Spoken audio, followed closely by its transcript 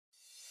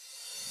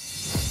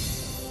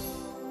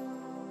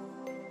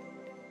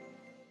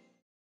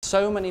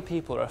So many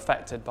people are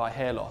affected by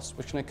hair loss,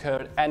 which can occur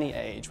at any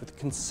age with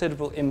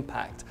considerable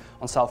impact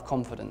on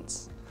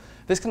self-confidence.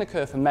 This can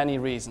occur for many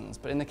reasons,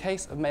 but in the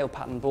case of male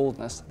pattern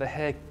baldness, the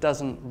hair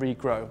doesn't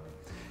regrow.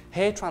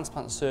 Hair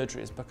transplant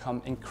surgery has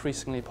become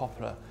increasingly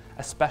popular,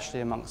 especially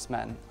amongst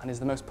men, and is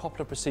the most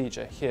popular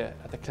procedure here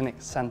at the clinic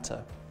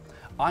centre.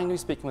 I'm going to be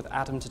speaking with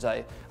Adam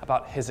today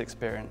about his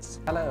experience.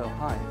 Hello,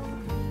 hi.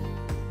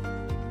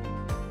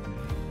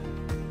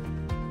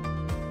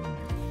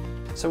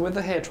 So with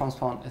the hair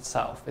transplant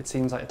itself, it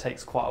seems like it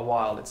takes quite a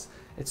while.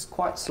 It's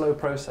quite a slow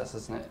process,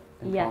 isn't it?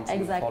 Yeah,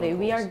 exactly.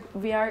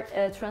 We are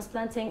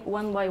transplanting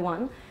one by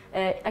one.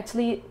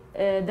 Actually,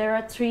 there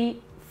are 3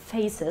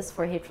 phases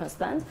for hair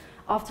transplant.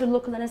 After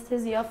local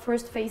anesthesia,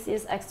 first phase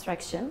is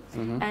extraction,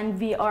 and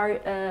we are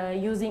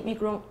using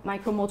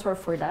micromotor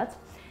for that.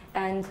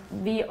 And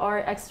we are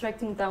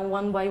extracting them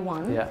one by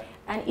one,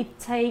 and it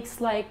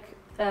takes like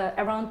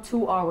around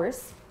 2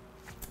 hours.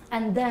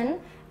 And then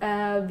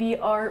we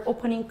are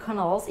opening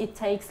canals. It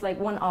takes like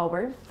 1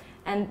 hour,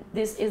 and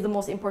this is the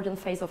most important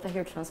phase of the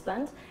hair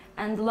transplant.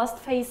 And the last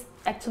phase,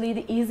 actually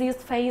the easiest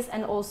phase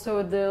and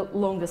also the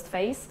longest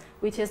phase,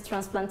 which is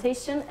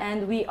transplantation,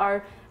 and we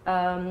are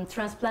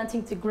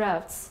transplanting the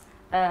grafts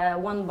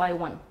one by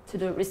one to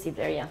the received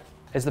area.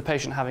 Is the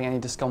patient having any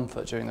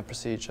discomfort during the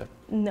procedure?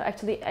 No,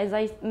 actually, as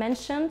I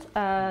mentioned,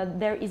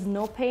 there is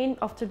no pain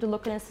after the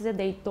local anesthesia.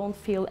 They don't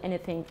feel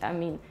anything. I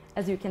mean,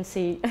 as you can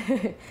see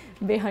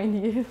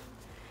behind you.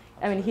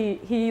 I mean,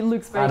 he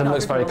looks very comfortable. Adam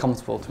looks very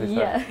comfortable, to be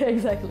fair. Yeah,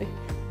 exactly.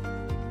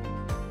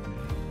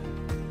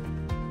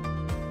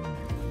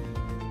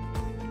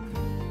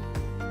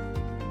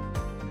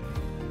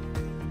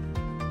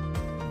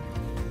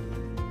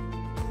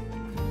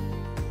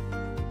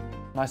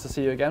 Nice to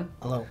see you again.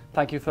 Hello.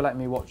 Thank you for letting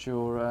me watch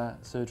your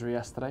surgery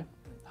yesterday.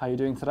 How are you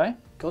doing today?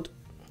 Good.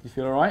 You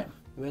feel all right?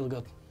 Really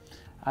good.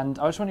 And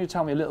I just want you to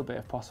tell me a little bit,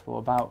 if possible,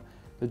 about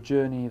the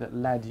journey that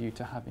led you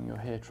to having your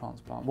hair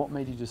transplant. What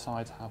made you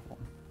decide to have one?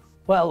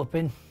 Well, I've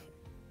been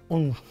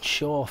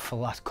unsure for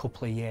the last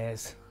couple of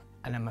years,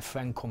 and then my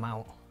friend come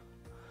out.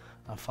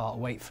 I thought,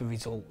 wait for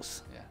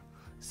results,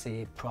 see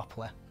it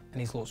properly,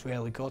 and his looks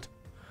really good.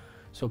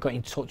 So I got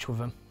in touch with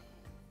him,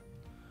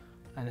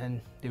 and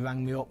then they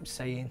rang me up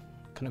saying,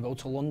 can I go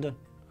to London?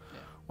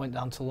 Went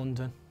down to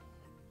London,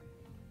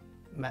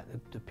 met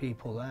the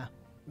people there,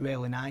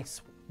 really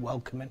nice,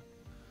 welcoming,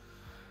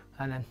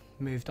 and then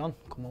moved on,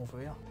 come over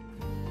here.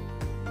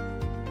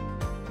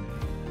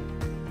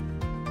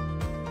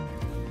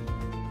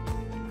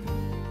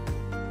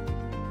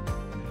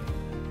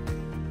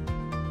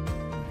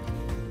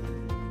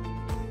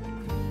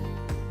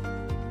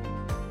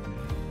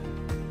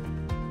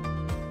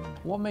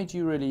 What made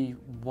you really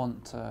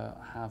want to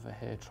have a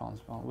hair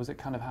transplant? Was it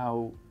kind of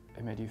how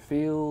it made you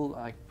feel,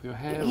 like your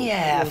hair?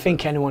 Yeah, I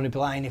think anyone would be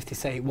lying if they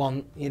say it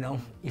want, you know,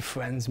 your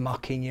friends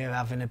mocking you,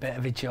 having a bit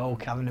of a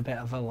joke, having a bit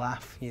of a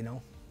laugh, you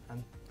know.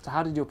 And so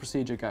how did your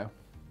procedure go?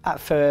 At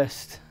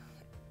first,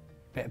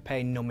 bit of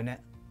pain numbing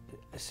it.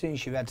 As soon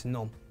as your head's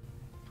numb,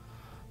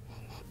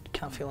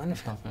 can't feel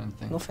anything. Can't feel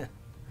anything. Nothing.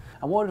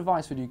 And what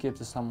advice would you give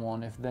to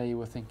someone if they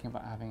were thinking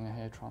about having a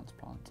hair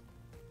transplant?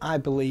 I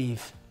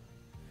believe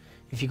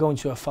if you go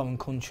into a foreign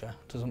country,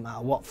 doesn't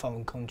matter what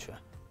foreign country,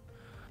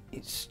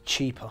 it's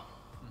cheaper.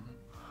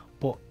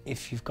 But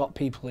if you've got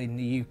people in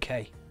the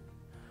UK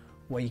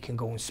where you can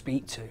go and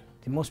speak to,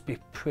 they must be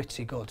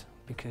pretty good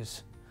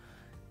because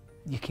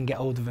you can get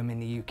hold of them in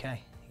the UK.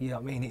 You know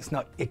what I mean? It's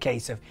not a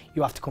case of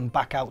you have to come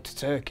back out to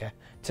Turkey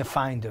to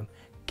find them,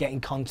 get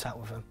in contact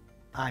with them.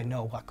 I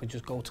know I could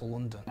just go to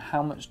London.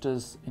 How much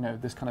does, you know,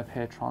 this kind of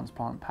hair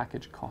transplant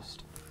package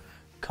cost?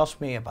 Cost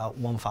me about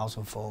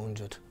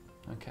 1,400.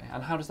 Okay,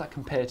 and how does that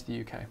compare to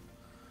the UK?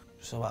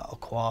 Just about a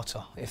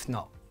quarter, if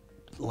not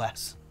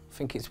less. I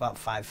think it's about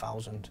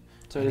 5,000.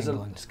 So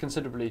it's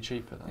considerably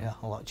cheaper then? Yeah,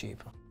 a lot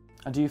cheaper.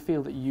 And do you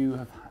feel that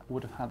you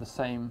would have had the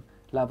same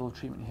level of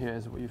treatment here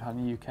as what you've had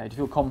in the UK? Do you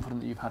feel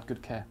confident that you've had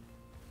good care?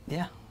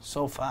 Yeah,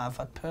 so far I've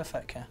had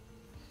perfect care.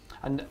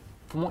 And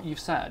from what you've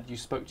said, you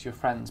spoke to your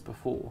friends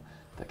before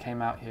that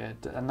came out here,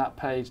 and that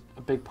played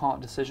a big part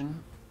of the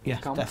decision?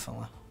 Yeah,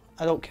 definitely.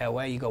 I don't care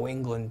where you go,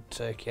 England,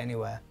 Turkey,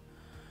 anywhere,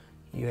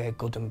 you hear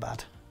good and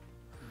bad.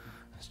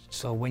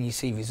 So when you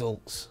see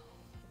results,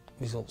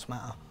 results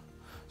matter.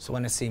 So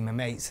when I see my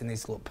mates and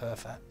these look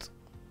perfect,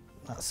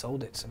 that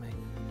sold it to me.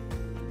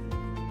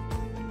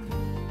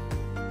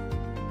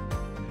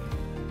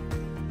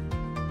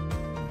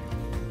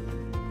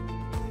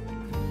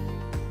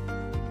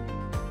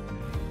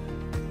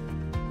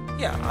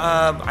 Yeah,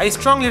 I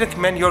strongly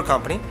recommend your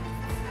company,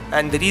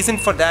 and the reason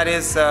for that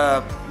is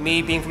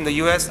me being from the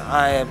US,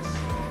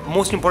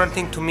 most important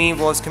thing to me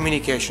was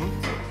communication,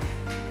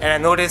 and I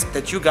noticed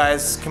that you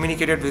guys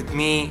communicated with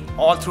me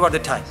all throughout the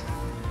time.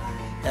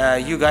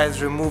 You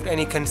guys removed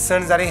any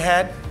concerns that I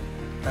had,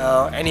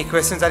 any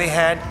questions that I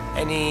had,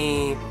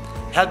 any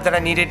help that I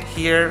needed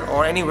here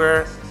or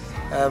anywhere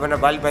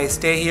while I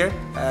stay here.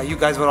 You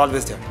guys were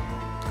always there.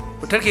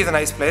 But Turkey is a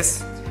nice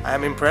place. I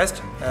am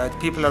impressed. The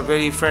people are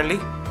very friendly.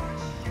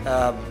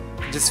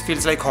 Just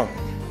feels like home.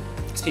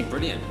 It's been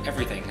brilliant.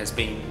 Everything has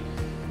been,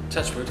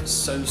 touch wood,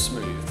 so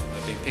smooth.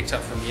 I've been picked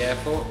up from the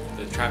airport,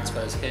 the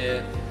transfers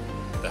here,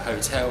 the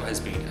hotel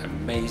has been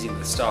amazing,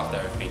 the staff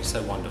there have been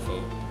so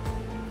wonderful.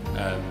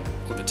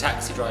 All the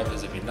taxi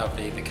drivers have been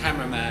lovely, the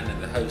cameraman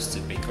and the hosts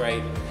have been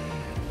great.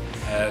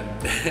 I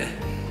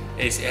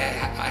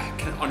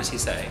can honestly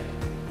say,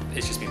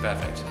 it's just been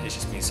perfect. It's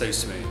just been so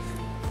smooth.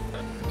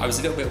 I was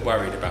a little bit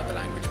worried about the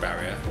language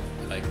barrier,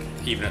 like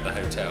even at the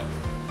hotel.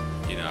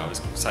 You know, I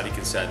was slightly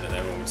concerned that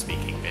everyone would speak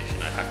English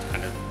and I'd have to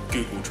kind of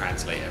Google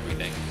translate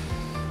everything.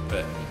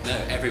 But no,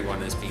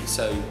 everyone has been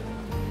so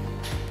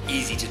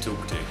easy to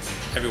talk to.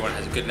 Everyone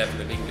has a good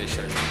level of English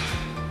and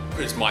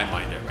puts my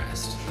mind at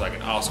rest. So I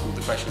can ask all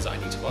the questions that I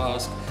need to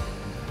ask.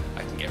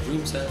 I can get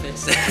room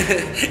service.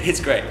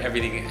 It's great.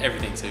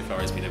 Everything so far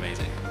has been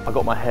amazing. I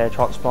got my hair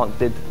transplant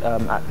did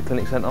at the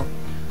clinic centre.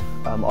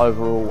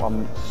 Overall,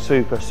 I'm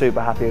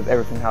super happy with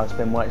everything how it's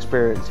been. My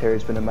experience here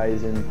has been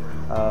amazing.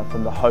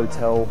 From the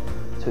hotel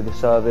to the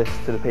service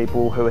to the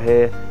people who are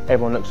here,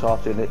 everyone looks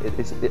after it.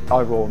 It's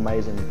overall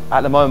amazing.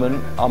 At the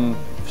moment, I'm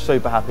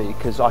super happy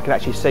because I can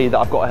actually see that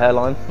I've got a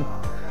hairline.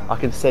 I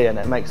can see, and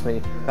it makes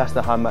me. That's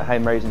the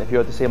main reason. If you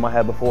had to see my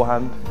hair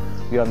beforehand,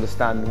 you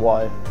understand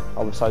why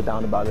I was so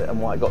down about it and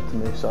why it got to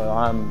me. So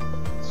I am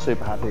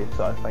super happy.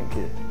 So thank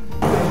you.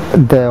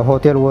 The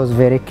hotel was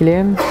very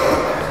clean,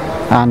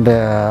 and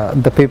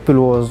the people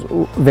was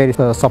very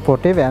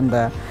supportive, and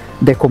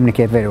they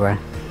communicate very well.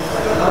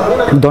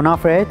 Don't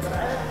afraid.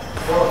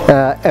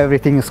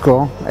 Everything is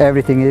cool.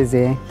 Everything is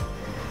easy.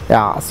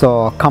 Yeah.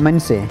 So come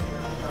and see.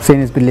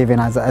 Seeing is believing,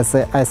 as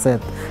I said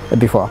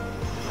before.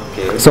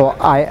 Okay. So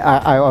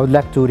I would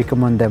like to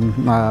recommend them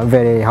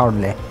very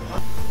hardly.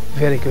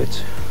 Very good.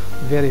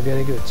 Very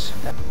good.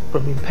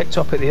 From being picked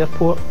up at the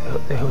airport,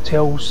 the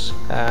hotel's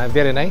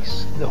very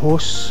nice. The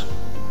hosts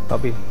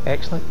have been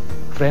excellent,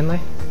 friendly.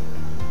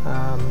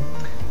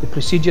 The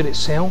procedure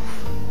itself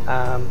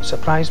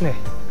surprised me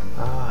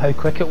how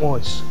quick it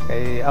was.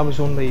 I was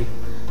only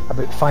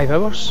about 5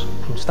 hours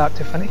from start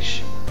to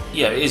finish.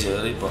 Yeah, it is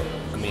early, but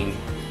I mean,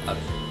 I've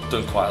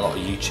done quite a lot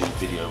of YouTube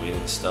videoing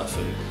and stuff,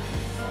 and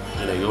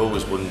you know, you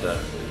always wonder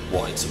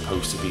what it's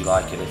supposed to be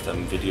like and if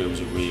them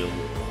videos are real.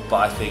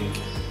 But I think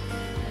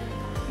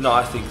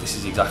this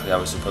is exactly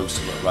how it's supposed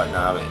to look right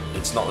now.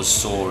 It's not as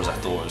sore as I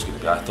thought it was going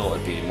to be. I thought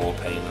it'd be in more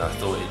pain, and I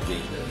thought it'd be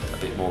a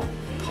bit more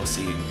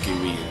pussy and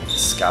gooey and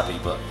scabby.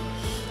 But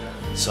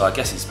so I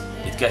guess it's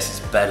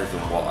better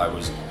than what I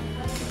was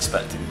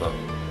expecting. But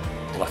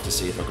we'll have to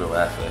see if I grow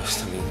hair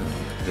first. I mean,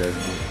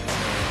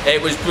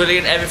 it was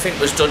brilliant. Everything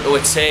was done to a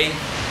T.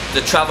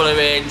 The travel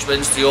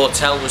arrangements, the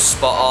hotel was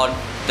spot on.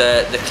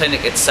 The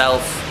clinic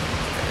itself,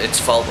 it's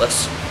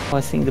faultless.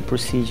 I think the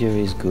procedure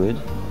is good.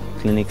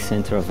 Clinic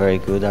Centre are very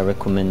good. I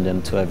recommend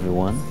them to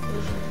everyone.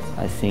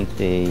 I think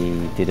they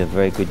did a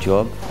very good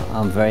job.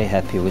 I'm very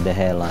happy with the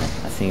hairline.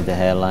 I think the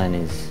hairline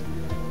is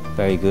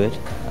very good.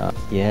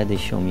 Yeah, they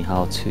show me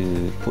how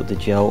to put the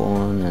gel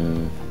on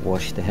and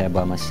wash the hair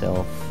by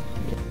myself.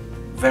 Yeah.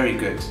 Very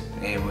good.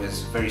 It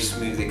was a very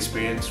smooth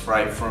experience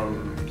right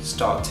from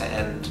start to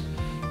end,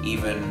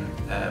 even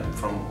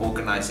from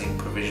organising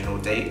provisional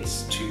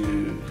dates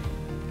to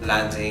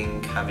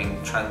landing,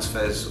 having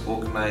transfers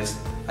organised.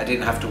 I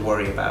didn't have to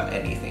worry about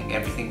anything.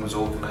 Everything was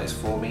organised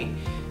for me.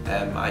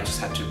 I just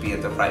had to be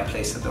at the right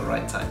place at the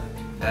right time.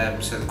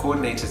 So the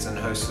coordinators and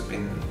hosts have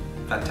been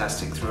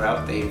fantastic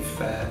throughout.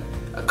 They've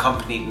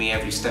accompanied me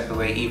every step of the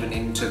way, even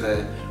into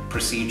the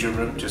procedure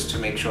room, just to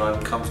make sure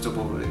I'm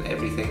comfortable with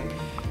everything.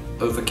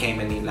 Overcame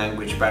any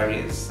language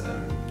barriers.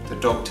 The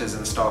doctors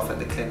and staff at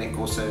the clinic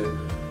also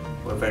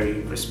were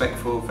very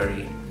respectful,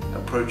 very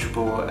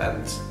approachable,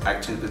 and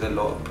acted with a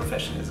lot of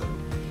professionalism.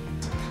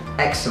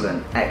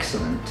 Excellent.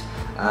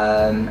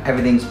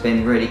 Everything's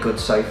been really good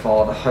so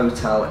far. The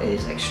hotel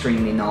is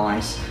extremely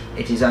nice.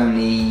 It is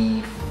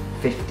only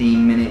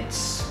 15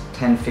 minutes,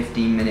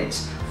 10-15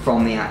 minutes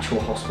from the actual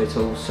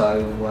hospital, so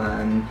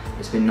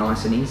it's been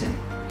nice and easy.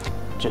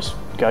 Just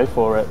go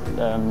for it.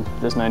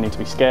 There's no need to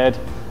be scared.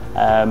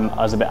 I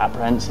was a bit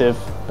apprehensive,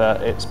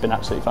 but it's been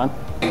absolutely fun.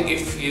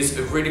 If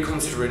you're really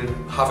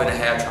considering having a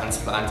hair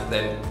transplant,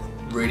 then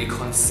really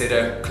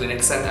consider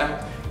Clinic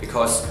Centre,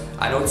 because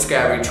I know it's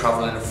scary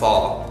travelling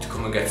far to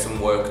come and get some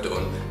work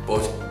done,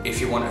 but if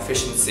you want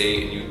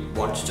efficiency and you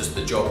want just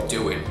the job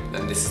doing,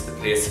 then this is the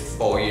place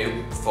for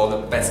you, for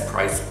the best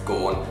price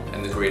going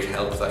and the great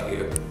help that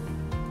you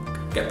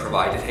get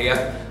provided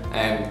here.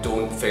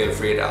 Don't feel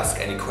afraid to ask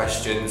any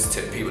questions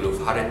to people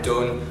who've had it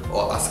done,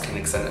 or ask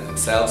Clinic Centre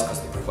themselves,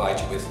 because they provide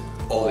you with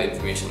all the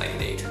information that you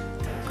need.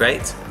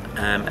 Great.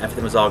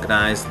 Everything was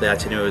organised, the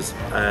itinerary was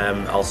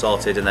all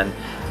sorted, and then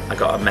I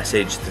got a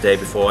message the day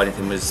before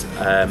anything was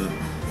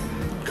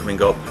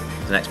coming up,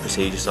 the next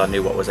procedure, so I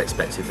knew what was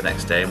expected the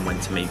next day and when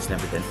to meet and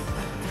everything.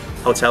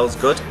 Hotel's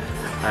good.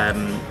 I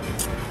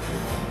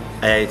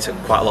ate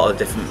quite a lot of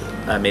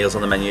different meals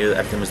on the menu.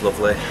 Everything was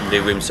lovely. You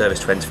do room service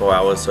 24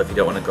 hours, so if you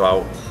don't want to go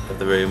out of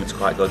the room, it's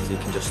quite good. You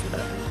can just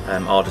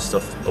order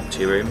stuff up to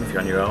your room if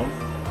you're on your own.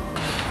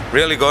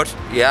 Really good,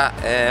 yeah,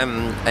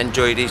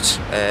 enjoyed it.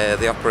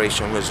 The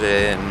operation was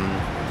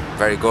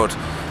very good.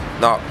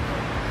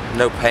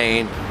 No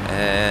pain,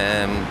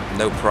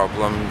 no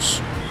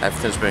problems,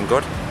 everything's been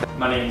good.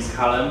 My name's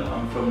Callum,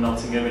 I'm from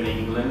Nottingham in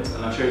England,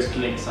 and I chose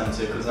Clinic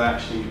Centre because I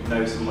actually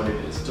know somebody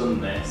that's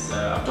done this.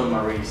 I've done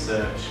my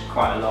research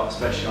quite a lot,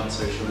 especially on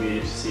social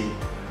media, to see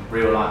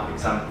real life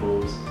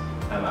examples,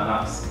 and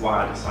that's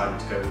why I decided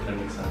to go with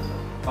Clinic Centre.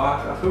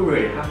 I feel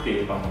really happy,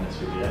 if I'm honest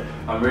with you.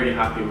 I'm really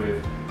happy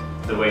with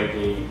the way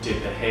they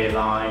did the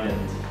hairline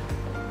and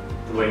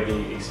the way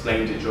they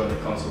explained it during the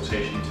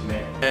consultation to me.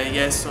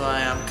 Yes, so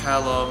I am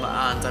Callum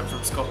and I'm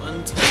from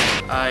Scotland.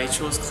 I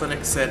chose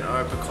Clinic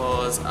Centre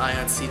because I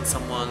had seen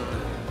someone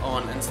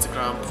on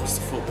Instagram post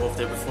a photo of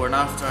their before and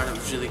after, and it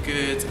was really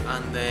good,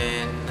 and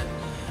then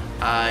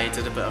I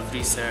did a bit of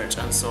research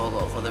and saw a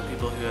lot of other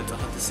people who had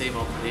had the same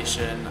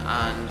operation,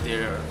 and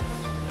their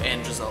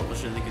end result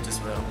was really good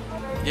as well.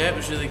 Yeah, it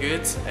was really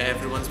good.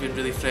 Everyone's been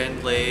really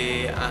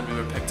friendly and we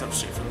were picked up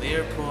straight from the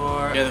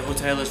airport. Yeah, the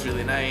hotel is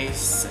really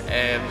nice.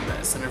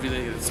 It's in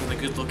a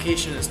good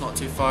location, it's not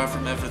too far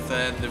from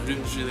everything. The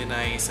room's really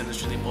nice and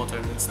it's really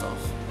modern and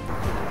stuff.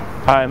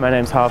 Hi, my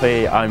name's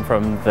Harvey. I'm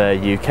from the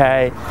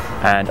UK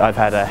and I've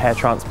had a hair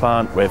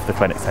transplant with the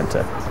Clinic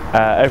Centre.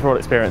 Overall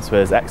experience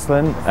was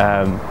excellent.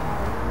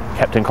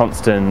 Kept in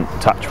constant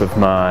touch with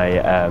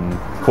my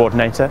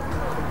coordinator.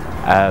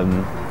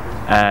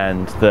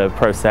 And the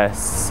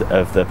process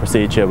of the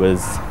procedure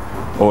was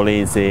all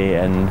easy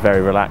and very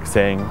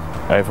relaxing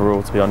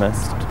overall, to be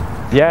honest.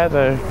 Yeah,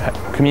 the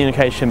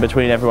communication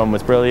between everyone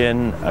was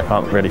brilliant, I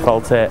can't really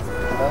fault it.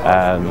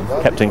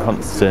 Kept in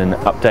constant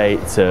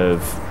updates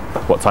of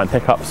what time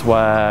pickups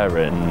were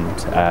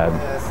and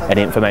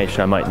any information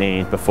I might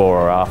need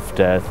before or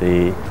after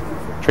the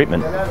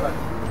treatment.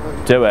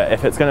 Do it.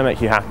 If it's going to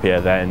make you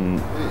happier, then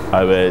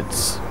I would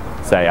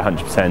say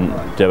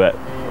 100% do it.